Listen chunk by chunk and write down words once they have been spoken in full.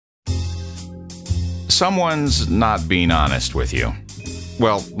Someone's not being honest with you.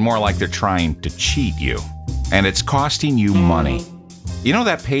 Well, more like they're trying to cheat you. And it's costing you money. You know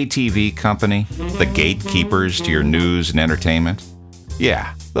that pay TV company? The gatekeepers to your news and entertainment?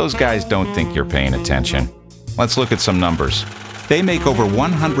 Yeah, those guys don't think you're paying attention. Let's look at some numbers. They make over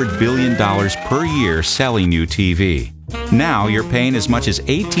 $100 billion per year selling you TV. Now you're paying as much as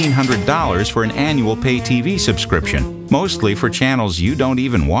 $1,800 for an annual pay TV subscription, mostly for channels you don't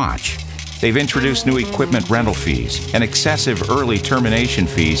even watch. They've introduced new equipment rental fees and excessive early termination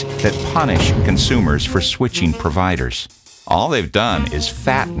fees that punish consumers for switching providers. All they've done is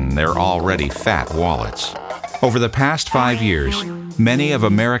fatten their already fat wallets. Over the past 5 years, many of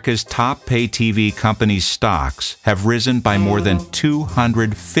America's top pay TV companies' stocks have risen by more than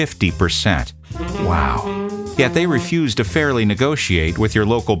 250%. Wow. Yet they refuse to fairly negotiate with your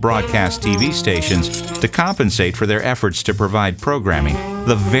local broadcast TV stations to compensate for their efforts to provide programming,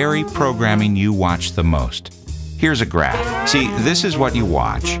 the very programming you watch the most. Here's a graph. See, this is what you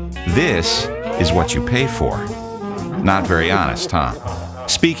watch. This is what you pay for. Not very honest, huh?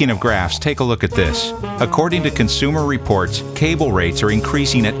 Speaking of graphs, take a look at this. According to Consumer Reports, cable rates are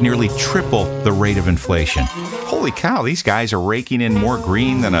increasing at nearly triple the rate of inflation. Holy cow, these guys are raking in more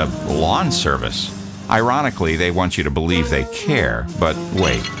green than a lawn service. Ironically, they want you to believe they care, but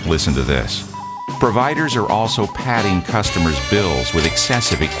wait, listen to this. Providers are also padding customers' bills with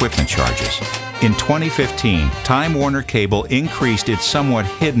excessive equipment charges. In 2015, Time Warner Cable increased its somewhat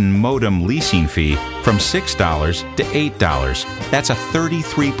hidden modem leasing fee from $6 to $8. That's a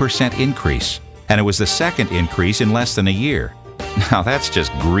 33% increase. And it was the second increase in less than a year. Now that's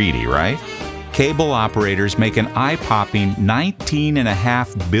just greedy, right? Cable operators make an eye-popping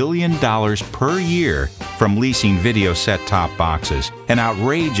 $19.5 billion per year from leasing video set-top boxes, an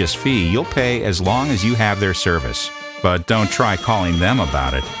outrageous fee you'll pay as long as you have their service. But don't try calling them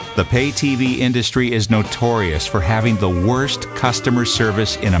about it. The pay TV industry is notorious for having the worst customer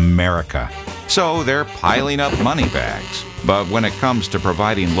service in America. So they're piling up money bags. But when it comes to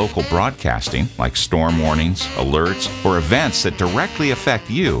providing local broadcasting, like storm warnings, alerts, or events that directly affect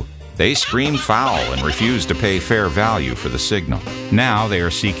you, they scream foul and refuse to pay fair value for the signal. Now they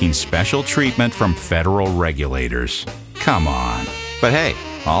are seeking special treatment from federal regulators. Come on. But hey,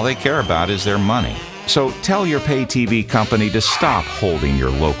 all they care about is their money. So tell your pay TV company to stop holding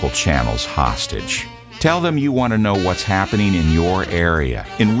your local channels hostage. Tell them you want to know what's happening in your area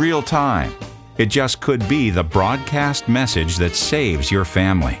in real time. It just could be the broadcast message that saves your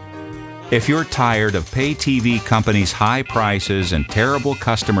family. If you're tired of pay TV companies' high prices and terrible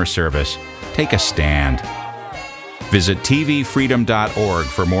customer service, take a stand. Visit tvfreedom.org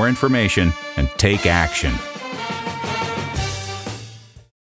for more information and take action.